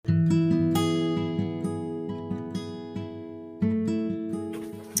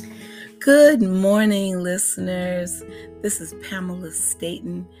Good morning, listeners. This is Pamela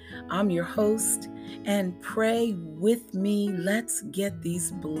Staten. I'm your host, and pray with me. Let's get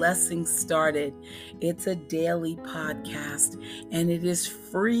these blessings started. It's a daily podcast, and it is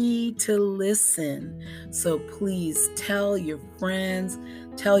free to listen. So please tell your friends,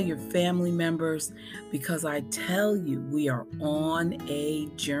 tell your family members, because I tell you, we are on a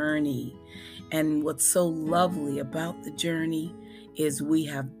journey. And what's so lovely about the journey is we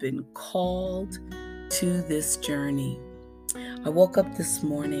have been called to this journey. I woke up this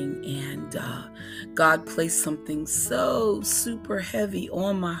morning and God placed something so super heavy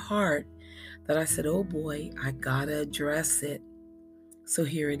on my heart that I said, oh boy, I gotta address it. So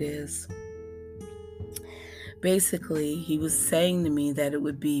here it is. Basically, he was saying to me that it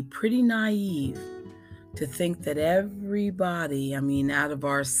would be pretty naive to think that everybody, out of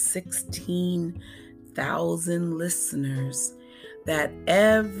our 16,000 listeners, that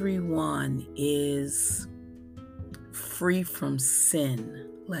everyone is free from sin,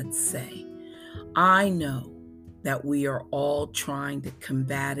 let's say. I know that we are all trying to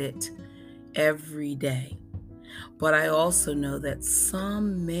combat it every day, but I also know that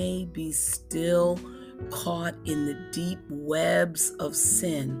some may be still caught in the deep webs of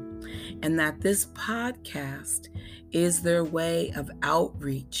sin, and that this podcast is their way of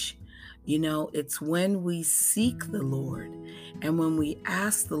outreach. It's when we seek the Lord and when we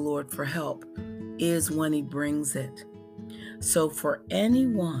ask the Lord for help is when He brings it. So for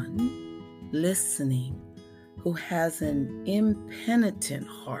anyone listening who has an impenitent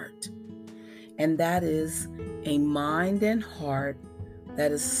heart, and that is a mind and heart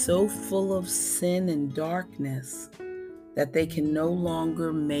that is so full of sin and darkness that they can no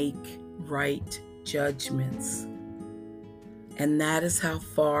longer make right judgments. And that is how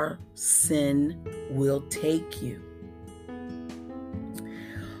far sin will take you.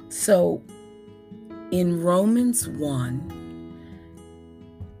 So in Romans 1,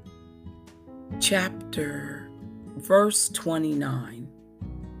 verse 29,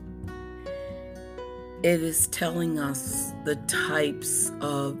 it is telling us the types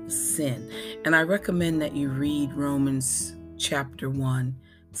of sin. And I recommend that you read Romans chapter 1.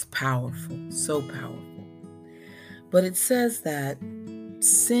 It's powerful, so powerful. But it says that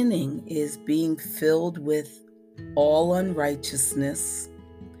sinning is being filled with all unrighteousness,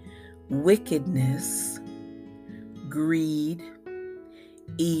 wickedness, greed,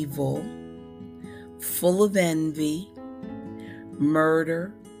 evil, full of envy,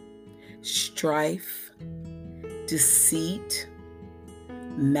 murder, strife, deceit,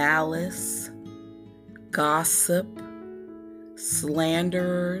 malice, gossip,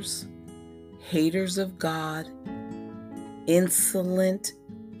 slanderers, haters of God, insolent,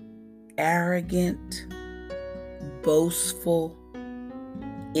 arrogant, boastful,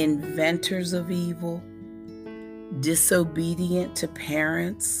 inventors of evil, disobedient to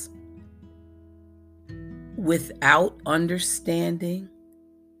parents, without understanding,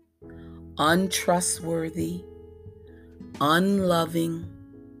 untrustworthy, unloving,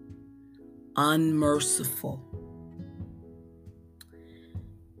 unmerciful.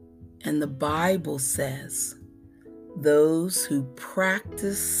 And the Bible says, those who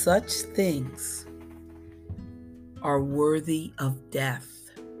practice such things are worthy of death.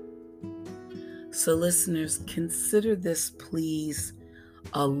 So listeners, consider this, please,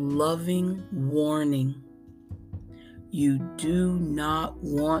 a loving warning. You do not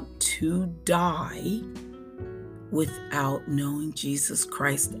want to die without knowing Jesus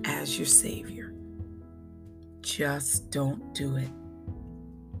Christ as your Savior. Just don't do it.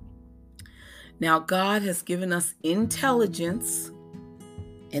 Now, God has given us intelligence,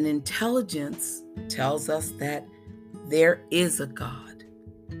 and intelligence tells us that there is a God.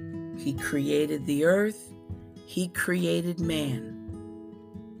 He created the earth. He created man.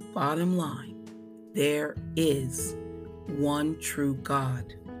 Bottom line, there is one true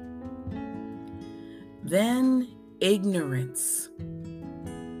God. Then ignorance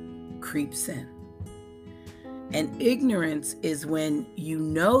creeps in. And ignorance is when you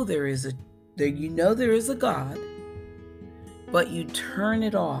know there is a God, but you turn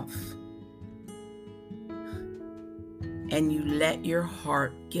it off and you let your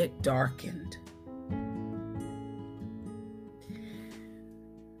heart get darkened.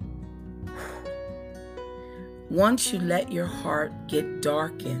 Once you let your heart get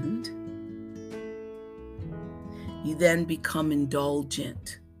darkened, you then become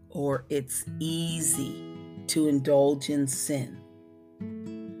indulgent, or it's easy to indulge in sin.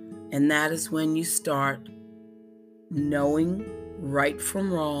 And that is when you start knowing right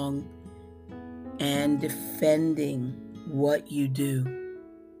from wrong and defending what you do.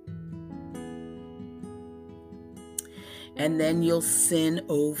 And then you'll sin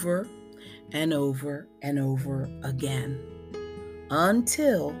over and over and over again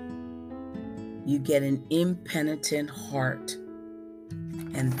until you get an impenitent heart.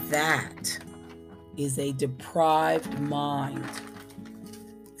 And that is a deprived mind.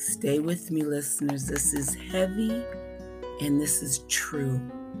 Stay with me, listeners. This is heavy and this is true.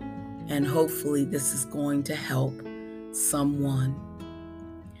 And hopefully this is going to help someone.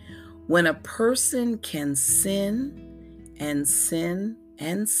 When a person can sin and sin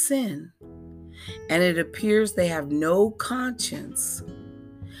and sin, and it appears they have no conscience,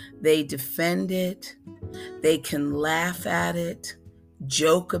 they defend it, they can laugh at it,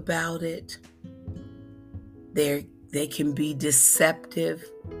 joke about it, they can be deceptive,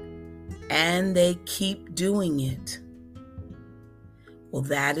 and they keep doing it. Well,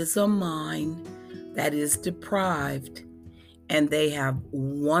 that is a mind that is deprived, and they have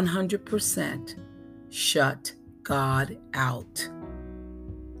 100% shut God out.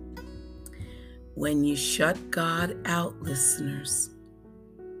 When you shut God out, listeners,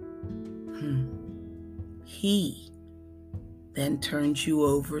 He then turns you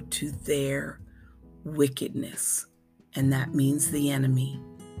over to their wickedness, and that means the enemy.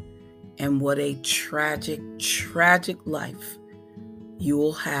 And what a tragic, tragic life you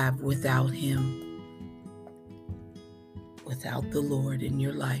will have without Him, without the Lord in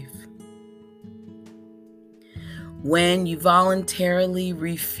your life. When you voluntarily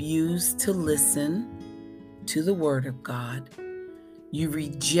refuse to listen to the Word of God, you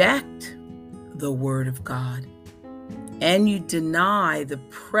reject the Word of God, and you deny the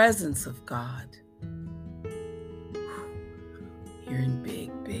presence of God, you're in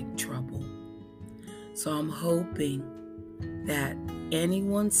big, big trouble. So I'm hoping that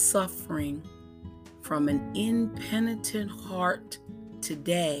anyone suffering from an impenitent heart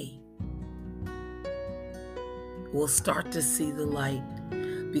today will start to see the light,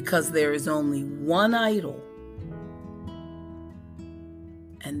 because there is only one idol,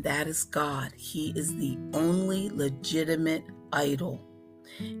 and that is God. He is the only legitimate idol,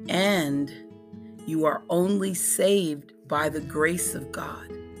 and you are only saved by the grace of God.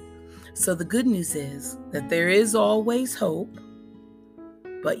 So the good news is that there is always hope,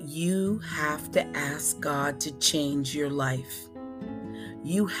 but you have to ask God to change your life.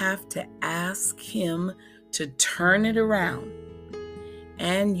 You have to ask Him to turn it around,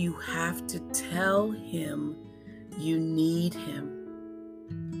 and you have to tell Him you need Him.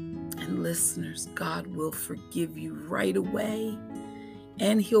 And listeners, God will forgive you right away,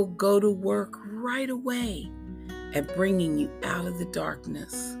 and He'll go to work right away at bringing you out of the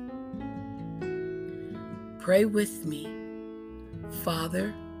darkness. Pray with me.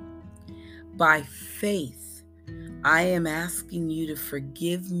 Father, by faith, I am asking you to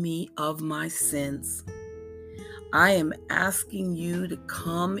forgive me of my sins. I am asking you to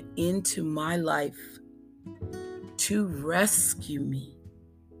come into my life, to rescue me,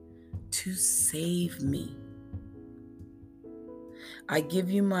 to save me. I give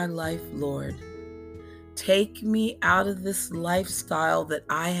you my life, Lord. Take me out of this lifestyle that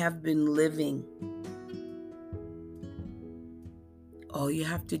I have been living. All you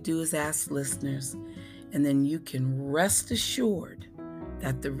have to do is ask, listeners, and then you can rest assured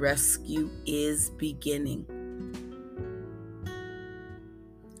that the rescue is beginning.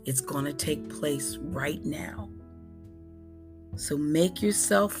 It's going to take place right now. So make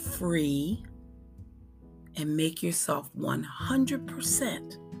yourself free and make yourself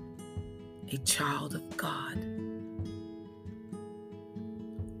 100% a child of God.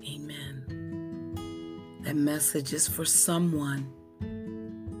 Amen. That message is for someone.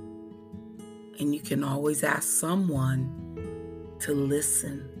 And you can always ask someone to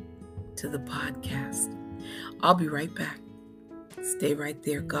listen to the podcast. I'll be right back. Stay right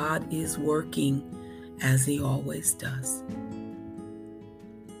there. God is working as He always does.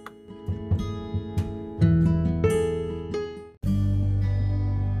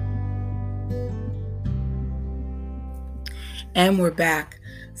 And we're back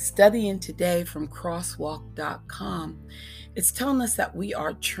studying today from crosswalk.com. It's telling us that we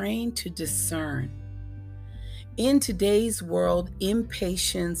are trained to discern. In today's world,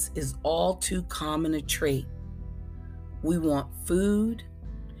 impatience is all too common a trait. We want food,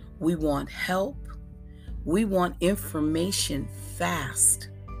 we want help, we want information fast.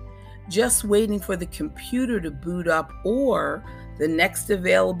 Just waiting for the computer to boot up or the next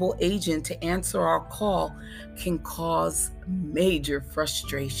available agent to answer our call can cause major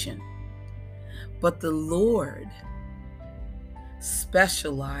frustration. But the Lord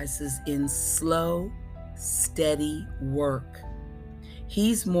specializes in slow, steady work.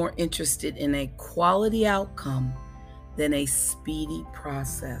 He's more interested in a quality outcome than a speedy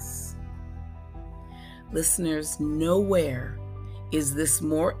process. Listeners, nowhere is this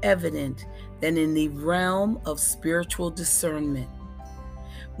more evident than in the realm of spiritual discernment.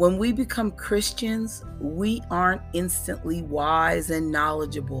 When we become Christians, we aren't instantly wise and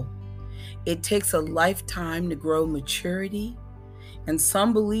knowledgeable. It takes a lifetime to grow maturity, and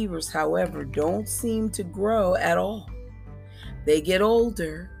some believers, however, don't seem to grow at all. They get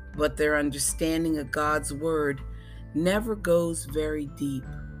older, but their understanding of God's word never goes very deep.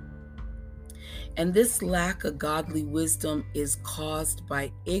 And this lack of godly wisdom is caused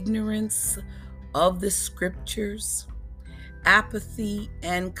by ignorance of the scriptures, apathy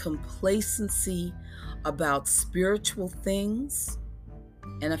and complacency about spiritual things,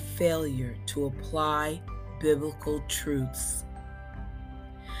 and a failure to apply biblical truths.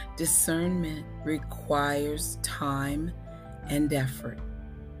 Discernment requires time and effort.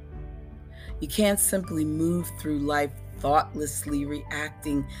 You can't simply move through life thoughtlessly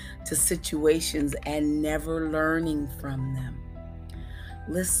reacting to situations and never learning from them.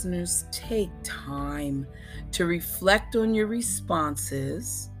 Listeners, take time to reflect on your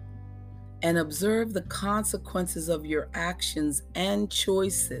responses and observe the consequences of your actions and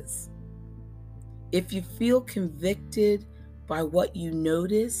choices. If you feel convicted by what you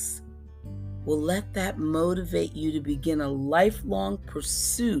notice, well, let that motivate you to begin a lifelong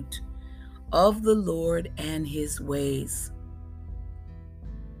pursuit of the Lord and His ways.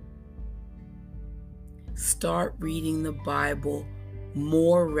 Start reading the Bible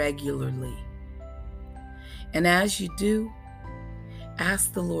more regularly. And as you do,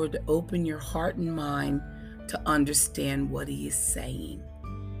 ask the Lord to open your heart and mind to understand what He is saying.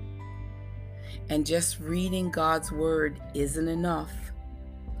 And just reading God's word isn't enough.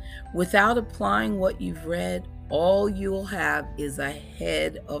 Without applying what you've read, all you'll have is a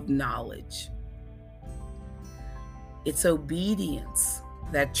head of knowledge. It's obedience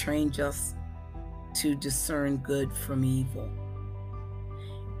that trains us to discern good from evil.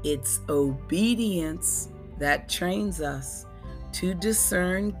 It's obedience that trains us to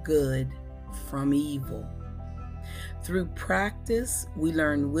discern good from evil. Through practice, we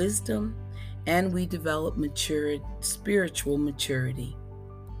learn wisdom and we develop spiritual maturity.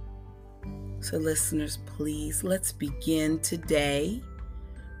 So listeners, please, let's begin today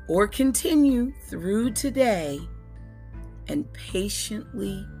or continue through today and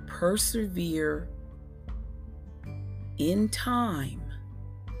patiently persevere. In time,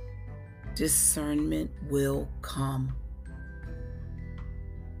 discernment will come.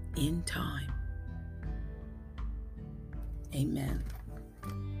 In time. Amen.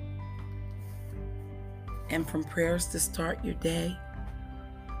 And from prayers to start your day,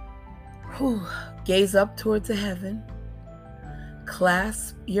 gaze up towards the heaven,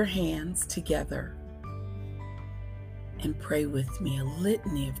 clasp your hands together, and pray with me a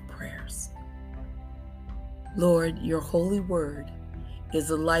litany of prayers. Lord, your holy word is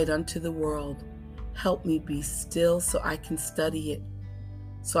a light unto the world. Help me be still so I can study it,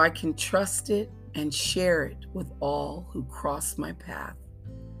 so I can trust it and share it with all who cross my path.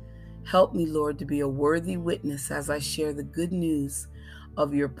 Help me, Lord, to be a worthy witness as I share the good news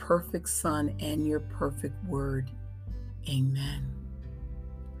of your perfect Son and your perfect word. Amen.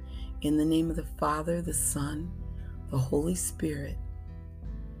 In the name of the Father, the Son, the Holy Spirit.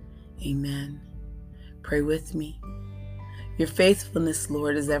 Amen. Pray with me. Your faithfulness,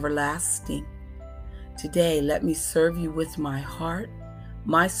 Lord, is everlasting. Today, let me serve you with my heart,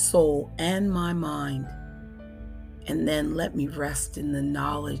 my soul, and my mind. And then let me rest in the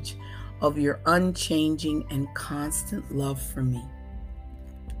knowledge of your unchanging and constant love for me.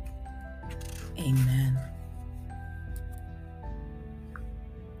 Amen.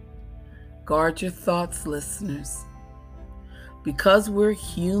 Guard your thoughts, listeners. Because we're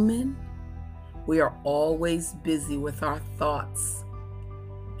human, we are always busy with our thoughts,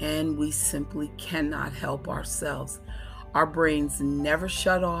 and we simply cannot help ourselves. Our brains never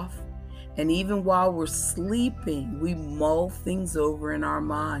shut off, and even while we're sleeping, we mull things over in our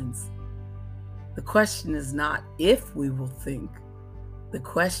minds. The question is not if we will think. The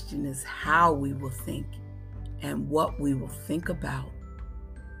question is how we will think and what we will think about.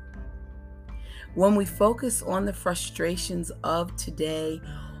 When we focus on the frustrations of today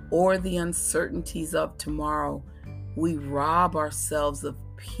or the uncertainties of tomorrow, we rob ourselves of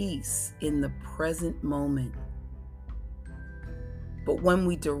peace in the present moment. But when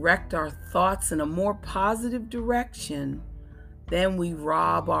we direct our thoughts in a more positive direction, then we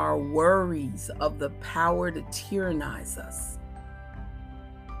rob our worries of the power to tyrannize us.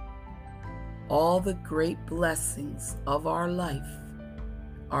 All the great blessings of our life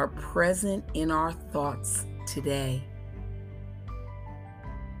are present in our thoughts today.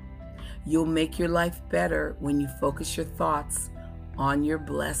 You'll make your life better when you focus your thoughts on your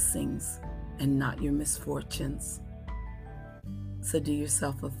blessings and not your misfortunes. So do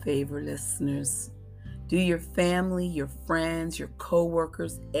yourself a favor, listeners. Do your family, your friends, your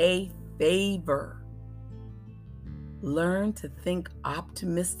coworkers a favor. Learn to think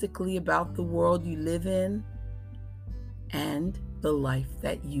optimistically about the world you live in and the life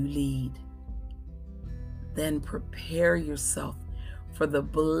that you lead. Then prepare yourself for the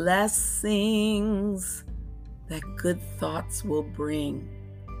blessings that good thoughts will bring.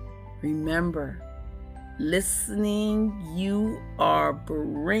 Remember, listening, you are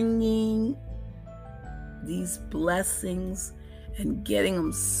bringing these blessings and getting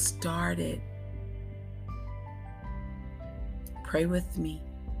them started. Pray with me.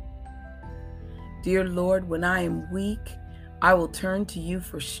 Dear Lord, when I am weak, I will turn to you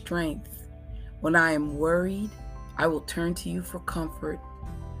for strength. When I am worried, I will turn to you for comfort.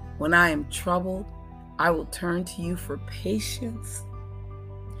 When I am troubled, I will turn to you for patience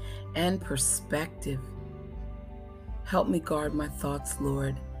and perspective. Help me guard my thoughts,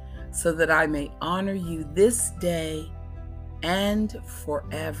 Lord, so that I may honor you this day and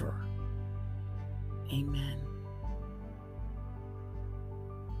forever. Amen.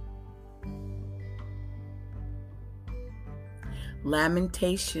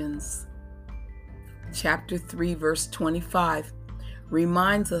 Lamentations chapter 3, verse 25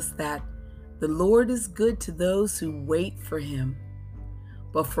 reminds us that the Lord is good to those who wait for him.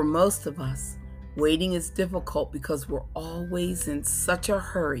 But for most of us, waiting is difficult because we're always in such a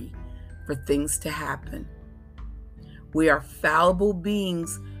hurry for things to happen. We are fallible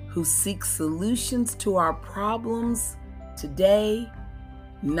beings who seek solutions to our problems today,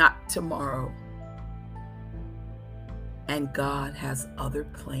 not tomorrow. And God has other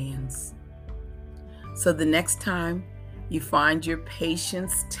plans. So the next time you find your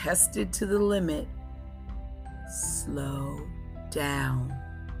patience tested to the limit, slow down.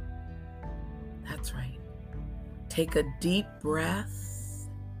 That's right. Take a deep breath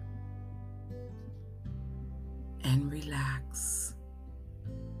and relax.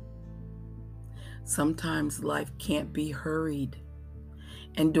 Sometimes life can't be hurried,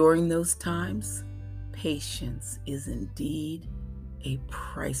 and during those times, patience is indeed a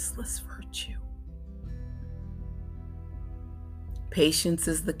priceless virtue. Patience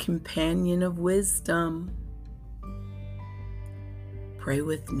is the companion of wisdom. Pray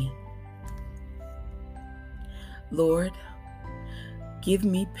with me. Lord, give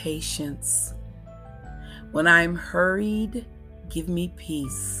me patience. When I am hurried, give me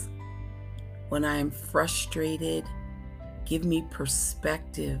peace. When I am frustrated, give me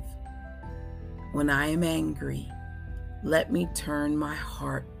perspective. When I am angry, let me turn my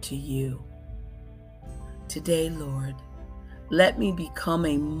heart to you. Today, Lord, let me become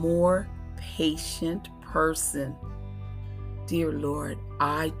a more patient person. Dear Lord,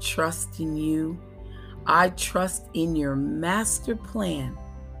 I trust in you. I trust in your master plan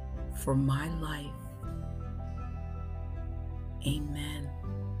for my life. Amen.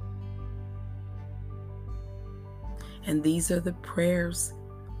 And these are the prayers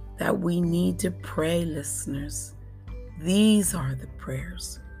that we need to pray, listeners. These are the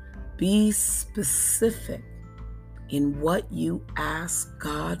prayers. Be specific in what you ask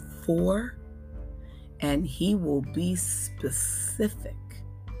God for, and He will be specific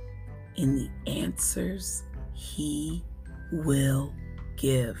in the answers He will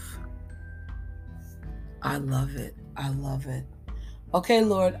give. I love it. I love it. Okay,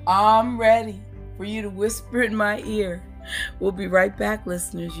 Lord, I'm ready for you to whisper in my ear. We'll be right back,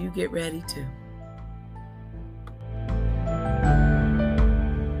 listeners. You get ready too.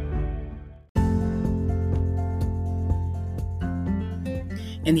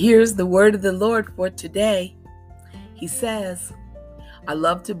 And here's the word of the Lord for today. He says, I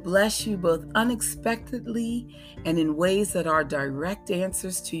love to bless you both unexpectedly and in ways that are direct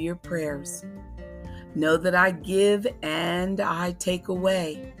answers to your prayers. Know that I give and I take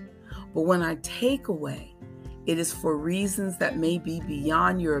away. But when I take away, it is for reasons that may be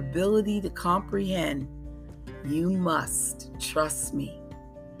beyond your ability to comprehend. You must trust me.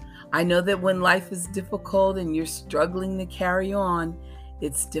 I know that when life is difficult and you're struggling to carry on,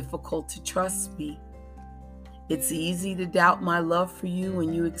 it's difficult to trust me. It's easy to doubt my love for you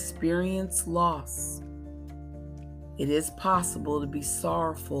when you experience loss. It is possible to be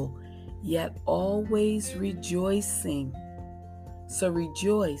sorrowful, yet always rejoicing. So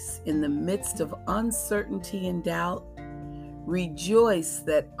rejoice in the midst of uncertainty and doubt. Rejoice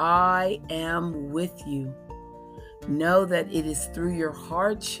that I am with you. Know that it is through your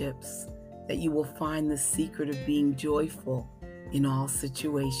hardships that you will find the secret of being joyful in all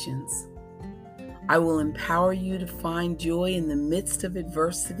situations. I will empower you to find joy in the midst of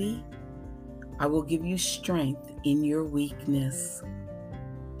adversity. I will give you strength in your weakness.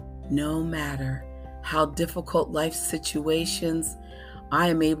 No matter how difficult life situations, I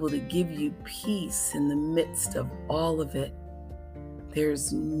am able to give you peace in the midst of all of it.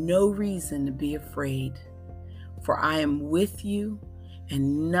 There's no reason to be afraid, for I am with you,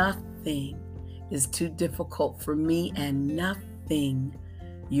 and nothing is too difficult for me, and nothing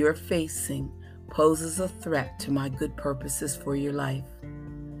you're facing poses a threat to my good purposes for your life.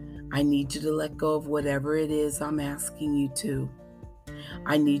 I need you to let go of whatever it is I'm asking you to.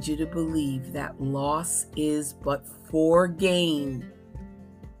 I need you to believe that loss is but for gain.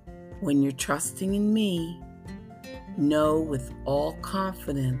 When you're trusting in me, know with all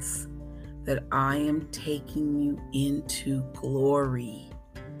confidence that I am taking you into glory.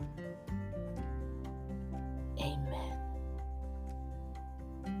 Amen.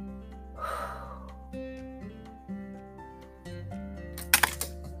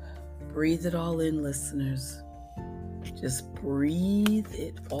 Breathe it all in, listeners. Just breathe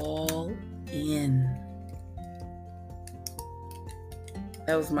it all in.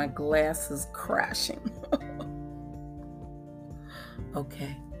 That was my glasses crashing.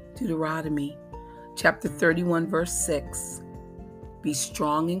 Okay. Deuteronomy chapter 31, verse 6. Be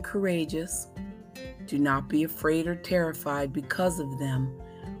strong and courageous. Do not be afraid or terrified because of them,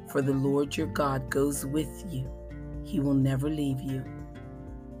 for the Lord your God goes with you. He will never leave you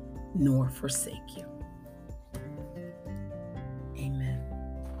nor forsake you. Amen.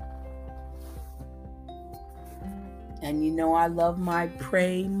 And you know I love my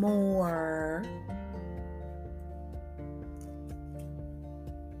pray more.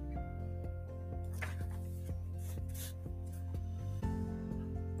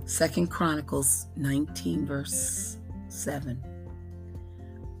 Second Chronicles 19, verse 7.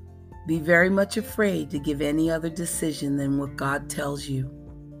 Be very much afraid to give any other decision than what God tells you.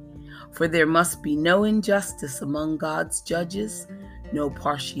 For there must be no injustice among God's judges, no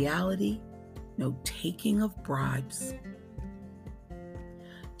partiality, no taking of bribes.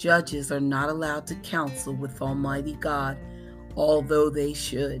 Judges are not allowed to counsel with Almighty God, although they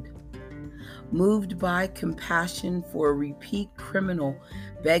should. Moved by compassion for a repeat criminal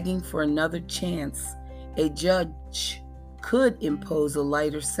begging for another chance, a judge could impose a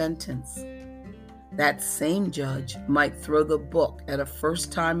lighter sentence. That same judge might throw the book at a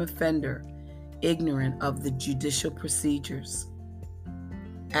first-time offender, ignorant of the judicial procedures.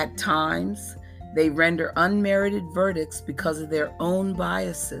 At times, they render unmerited verdicts because of their own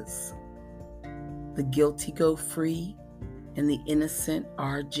biases. The guilty go free, and the innocent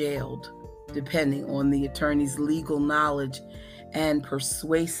are jailed, depending on the attorney's legal knowledge and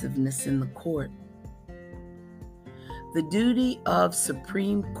persuasiveness in the court. The duty of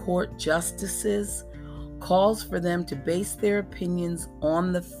Supreme Court justices calls for them to base their opinions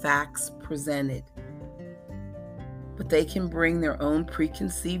on the facts presented. But they can bring their own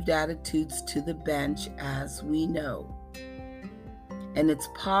preconceived attitudes to the bench, as we know. And it's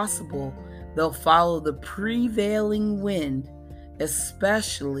possible they'll follow the prevailing wind,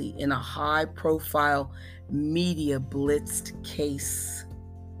 especially in a high-profile, media-blitzed case.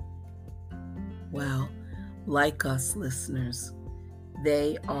 Well, like us, listeners,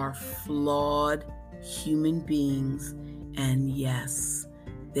 they are flawed human beings, and yes,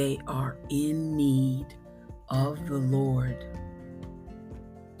 they are in need of the Lord.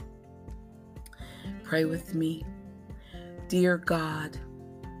 Pray with me. Dear God,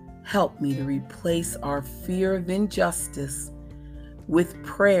 help me to replace our fear of injustice with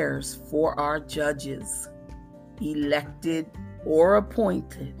prayers for our judges, elected or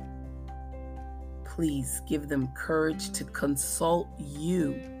appointed. Please give them courage to consult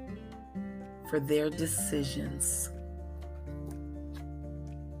you for their decisions.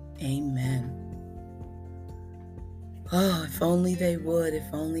 Amen. Oh, if only they would, if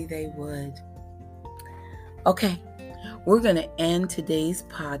only they would. Okay, we're going to end today's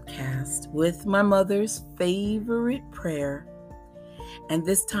podcast with my mother's favorite prayer. And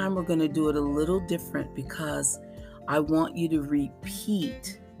this time we're going to do it a little different because I want you to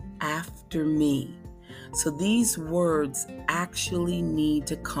repeat after me. So these words actually need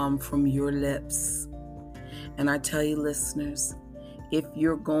to come from your lips. And I tell you, listeners, if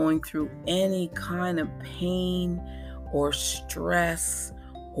you're going through any kind of pain or stress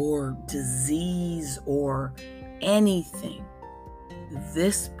or disease or anything,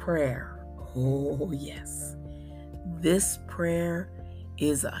 this prayer, oh yes, this prayer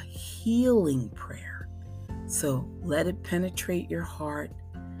is a healing prayer. So let it penetrate your heart.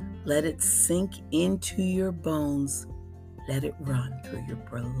 Let it sink into your bones. Let it run through your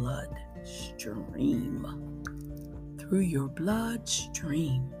blood. bloodstream. Through your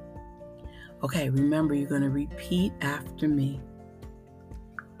bloodstream. Okay, remember, you're going to repeat after me.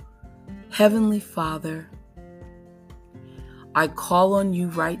 Heavenly Father, I call on you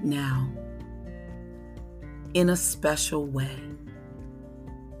right now in a special way.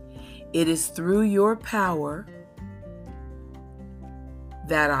 It is through your power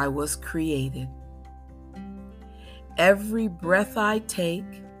that I was created. Every breath I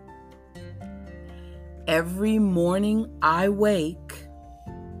take, every morning I wake,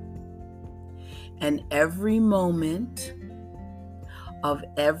 and every moment of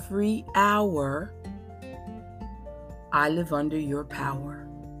every hour, I live under your power.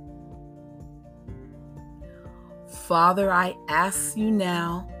 Father, I ask you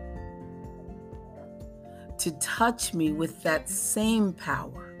now to touch me with that same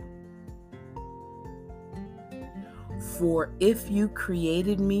power. For if you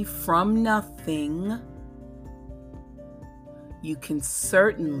created me from nothing, you can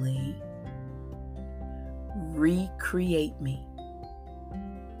certainly recreate me.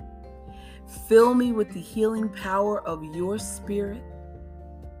 Fill me with the healing power of your Spirit.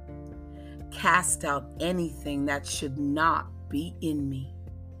 Cast out anything that should not be in me.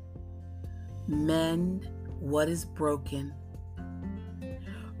 Mend what is broken.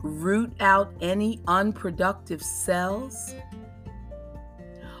 Root out any unproductive cells.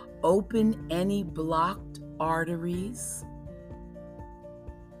 Open any blocked arteries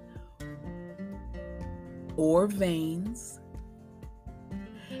or veins.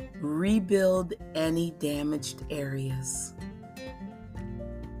 Rebuild any damaged areas.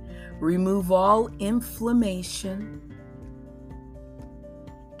 Remove all inflammation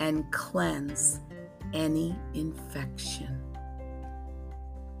and cleanse any infection.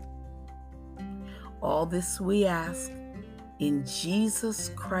 All this we ask in Jesus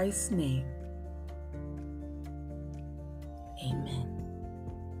Christ's name. Amen.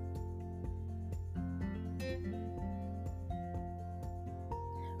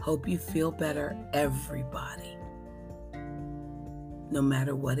 Hope you feel better, everybody, no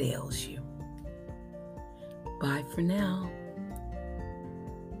matter what ails you. Bye for now.